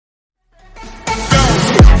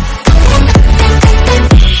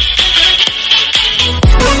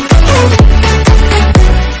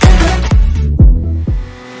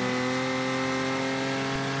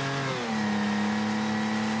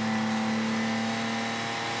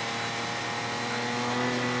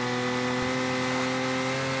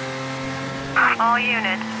All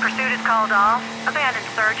units, pursuit is called off. Abandon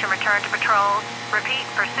search and return to patrol. Repeat,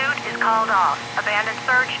 pursuit is called off. Abandon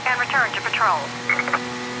search and return to patrol.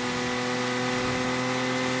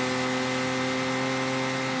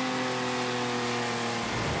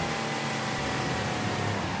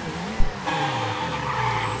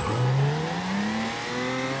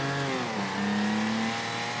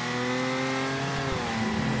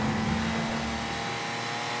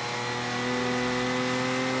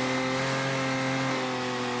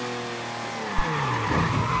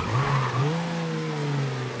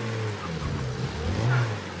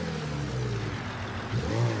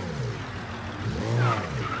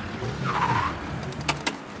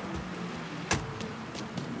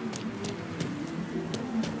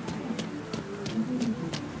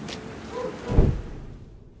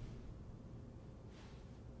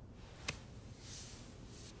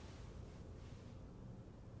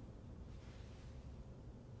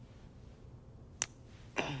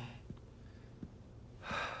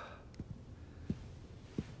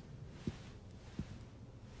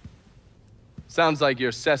 Sounds like your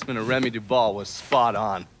assessment of Remy Duvall was spot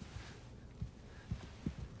on.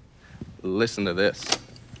 Listen to this.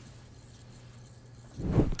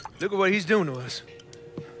 Look at what he's doing to us.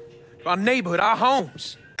 To our neighborhood, our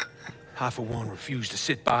homes. I, for one, refuse to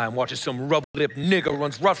sit by and watch as some rubber-lipped nigger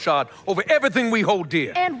runs roughshod over everything we hold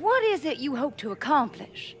dear. And what is it you hope to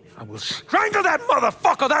accomplish? I will strangle that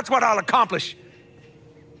motherfucker, that's what I'll accomplish.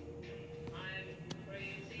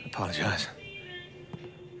 I apologize.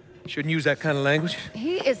 Shouldn't use that kind of language.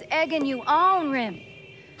 He is egging you on,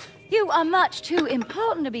 Remy. You are much too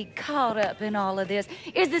important to be caught up in all of this.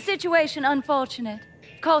 Is the situation unfortunate?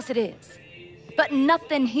 Of course it is. But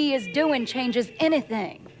nothing he is doing changes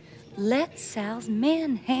anything. Let Sal's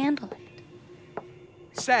men handle it.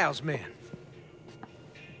 Sal's men?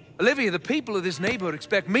 Olivia, the people of this neighborhood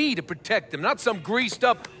expect me to protect them, not some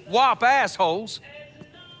greased-up wop assholes.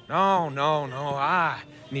 No, I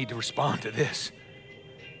need to respond to this.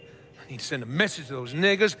 I need to send a message to those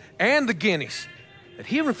niggas and the guineas that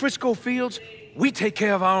here in Frisco Fields, we take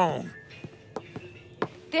care of our own.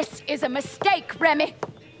 This is a mistake, Remy.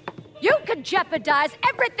 You could jeopardize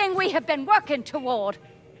everything we have been working toward.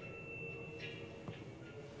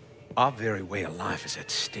 Our very way of life is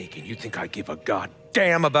at stake, and you think I give a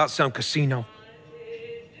goddamn about some casino?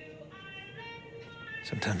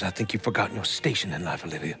 Sometimes I think you've forgotten your station in life,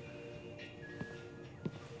 Olivia.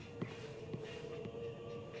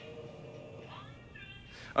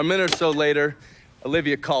 A minute or so later,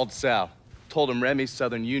 Olivia called Sal. Told him Remy's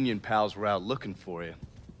Southern Union pals were out looking for you.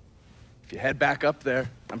 If you head back up there,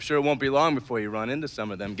 I'm sure it won't be long before you run into some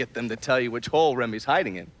of them. Get them to tell you which hole Remy's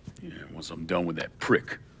hiding in. Yeah, once I'm done with that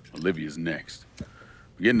prick, Olivia's next.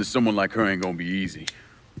 Getting to someone like her ain't gonna be easy.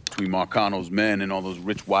 Between Marcano's men and all those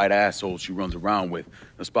rich white assholes she runs around with,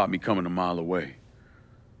 they'll spot me coming a mile away.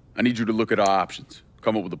 I need you to look at our options.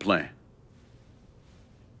 Come up with a plan.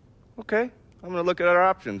 Okay. I'm gonna look at our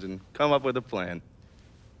options and come up with a plan.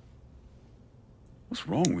 What's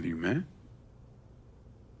wrong with you, man?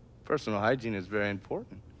 Personal hygiene is very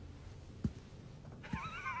important.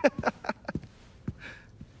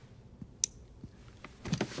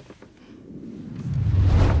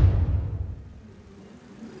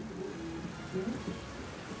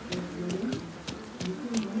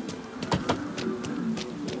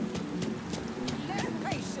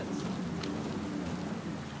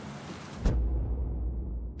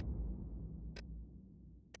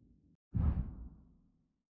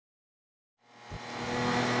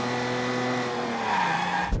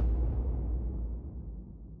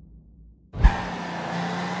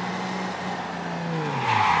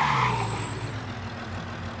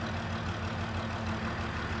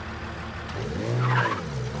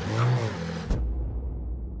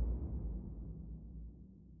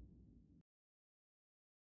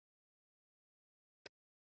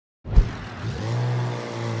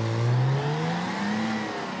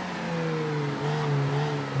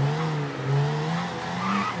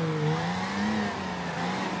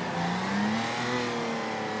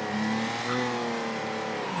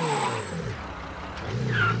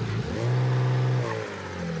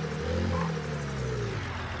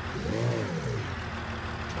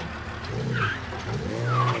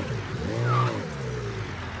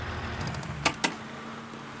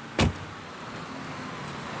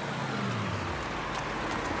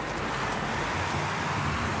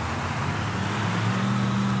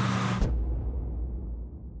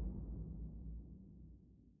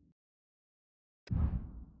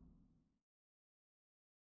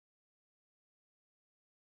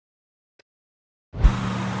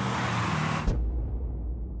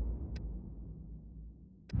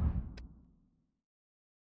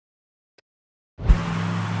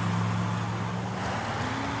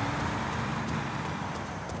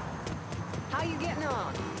 How you getting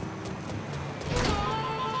on?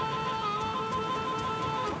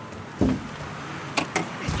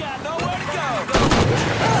 He's got nowhere to go.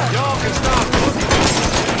 Y'all can stop.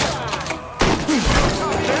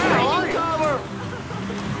 Cover.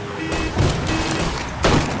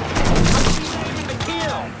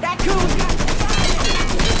 That coon's got...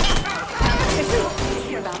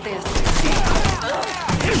 Hear about this.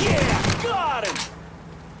 Yeah, got him.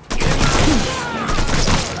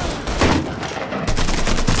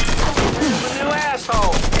 A new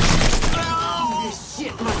asshole. This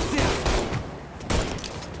shit myself.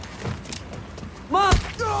 Mom!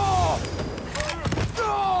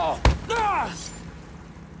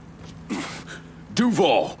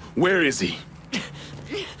 Duvall, where is he?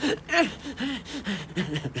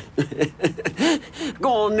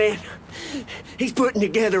 Go on, then. He's putting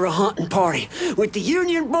together a hunting party with the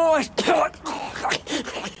Union boys.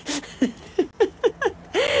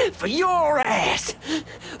 For your ass.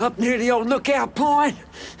 Up near the old lookout point.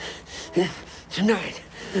 Tonight.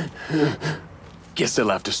 Guess they'll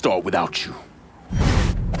have to start without you.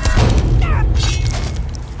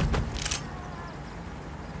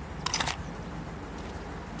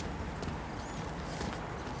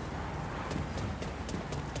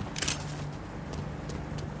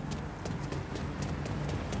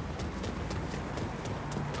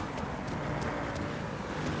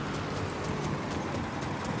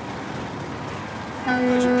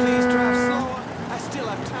 Could you please drive slower? I still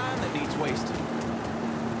have time that needs wasted.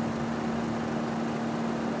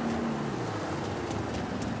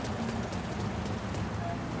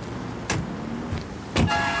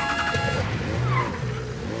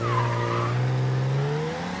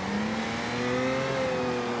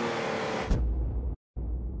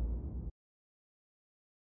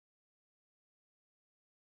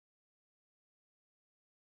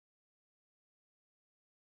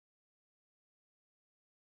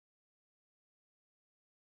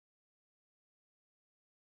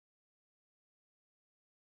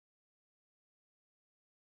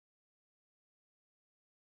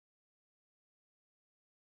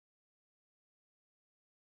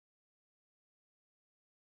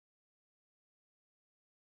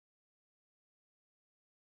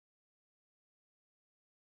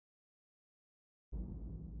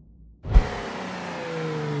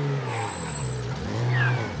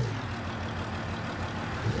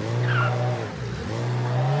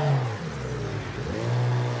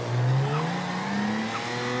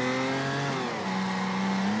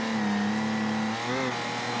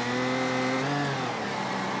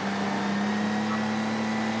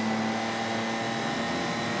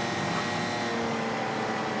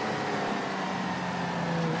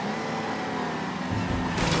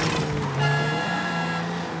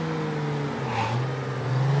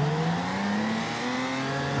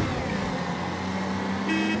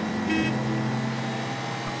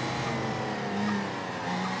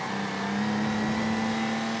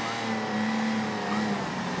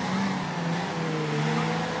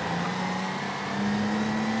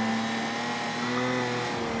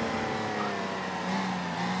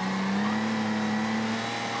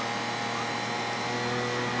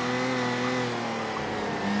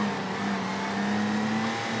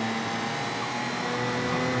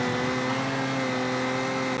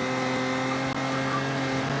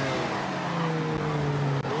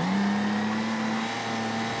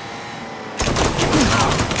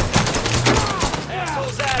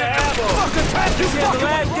 This is the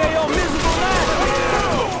last day on miserable life.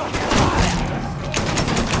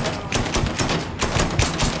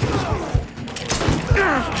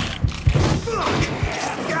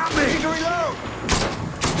 Got me! Need to reload!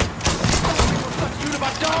 What you do to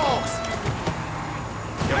my dogs?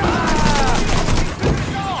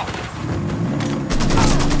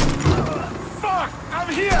 Fuck! I'm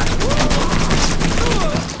here!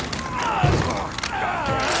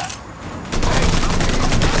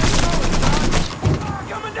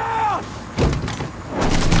 Coming down!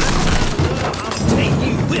 I'll take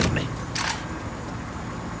you with me.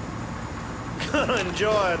 Gonna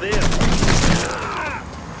enjoy this.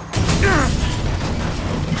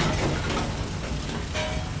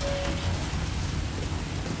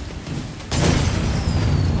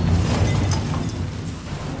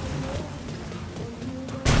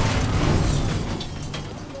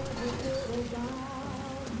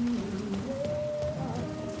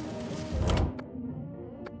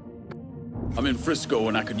 I'm in Frisco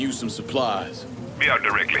and I could use some supplies. Be out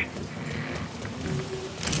directly.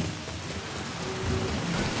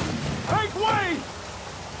 Make way!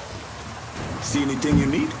 See anything you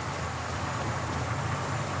need?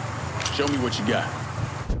 Show me what you got.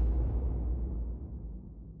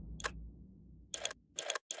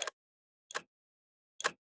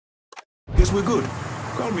 Guess we're good.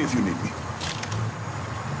 Call me if you need me.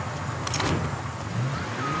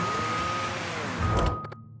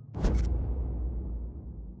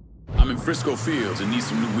 I'm in Frisco Fields and need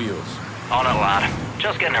some new wheels. On it, lad.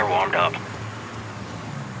 Just getting her warmed up.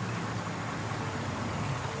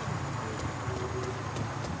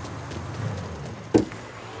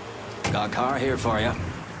 Got a car here for you.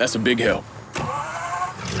 That's a big help.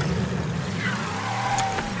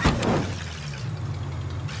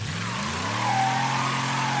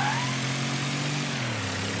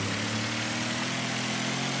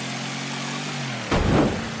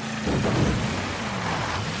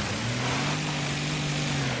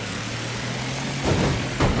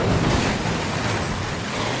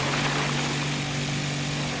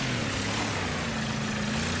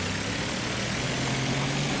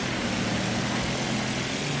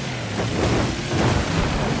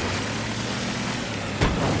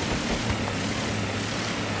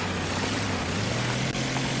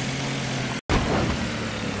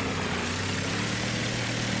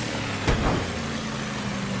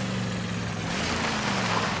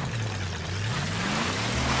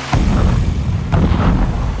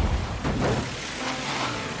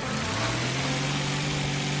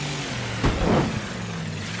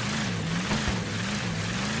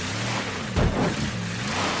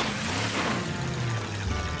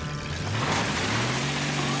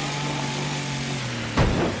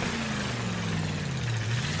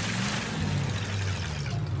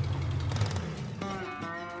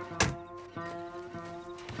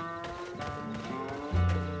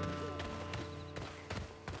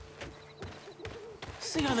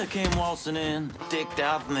 See how they came waltzing in, decked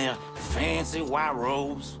out in their fancy white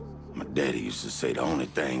robes? My daddy used to say the only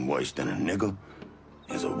thing worse than a nigga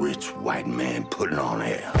is a rich white man putting on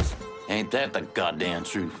airs. Ain't that the goddamn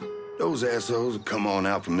truth? Those assholes would come on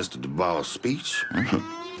out for Mr. Duvall's speech.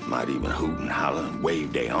 Might even hoot and holler and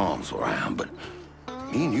wave their arms around, but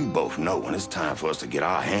me and you both know when it's time for us to get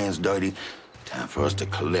our hands dirty, time for us to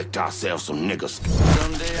collect ourselves some niggas.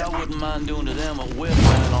 Someday I wouldn't mind doing to them what we're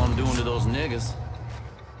planning on doing to those niggas.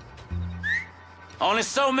 Only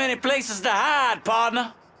so many places to hide,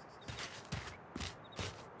 partner.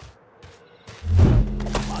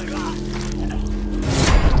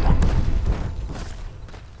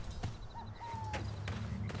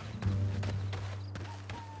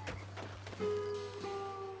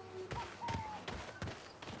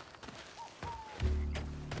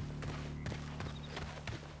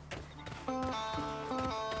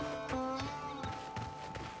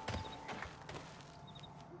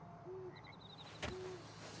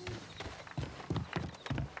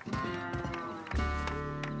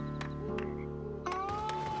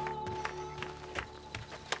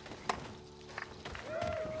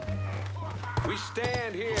 We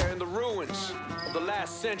stand here in the ruins of the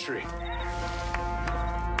last century.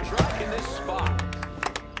 It's right in this spot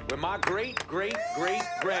where my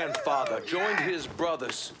great-great-great-grandfather joined his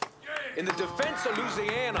brothers in the defense of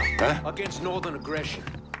Louisiana against northern aggression.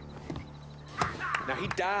 Now, he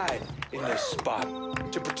died in this spot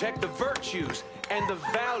to protect the virtues and the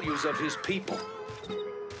values of his people.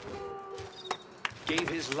 Gave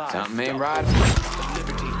his life Something ain't to right. uphold the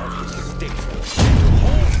liberty of his state, to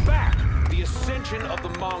hold back the ascension of the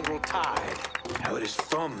mongrel tide. Now it is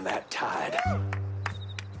from that tide.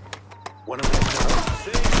 One of them.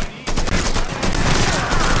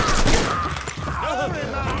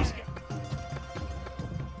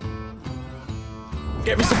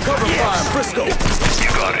 Get me some cover fire, Frisco! You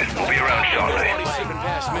got it. We'll be around shortly. Sipping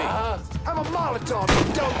past me. I'm a Molotov,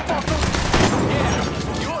 you dumb fucker!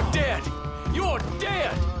 Yeah, you're dead. You're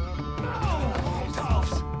dead.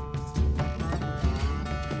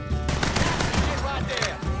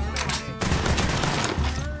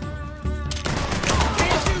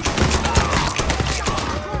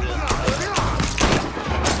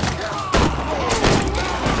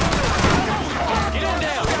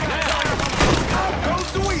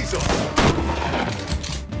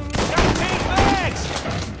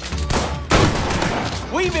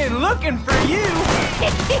 We've been looking for you!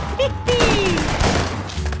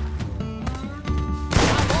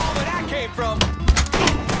 All that I came from.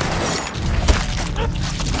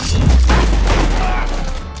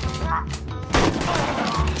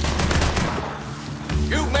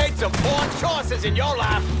 You've made some poor choices in your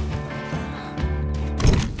life.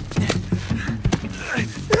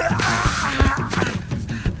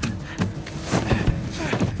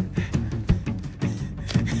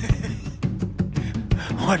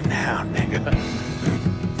 What now, nigga?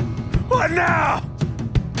 What now?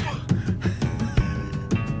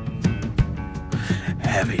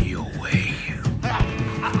 Have it your way.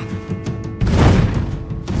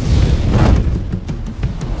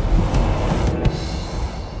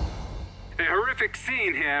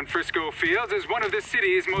 around Frisco Fields as one of the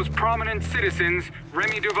city's most prominent citizens,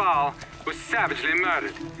 Remy Duvall, was savagely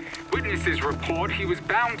murdered. Witnesses report he was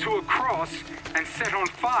bound to a cross and set on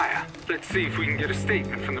fire. Let's see if we can get a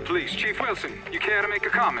statement from the police. Chief Wilson, you care to make a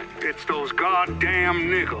comment? It's those goddamn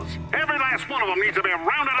niggles. Every last one of them needs to be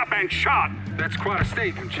rounded up and shot. That's quite a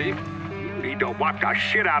statement, Chief. You need to wipe the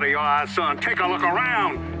shit out of your eyes, son. Take a look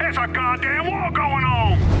around. There's a goddamn war going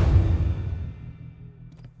on.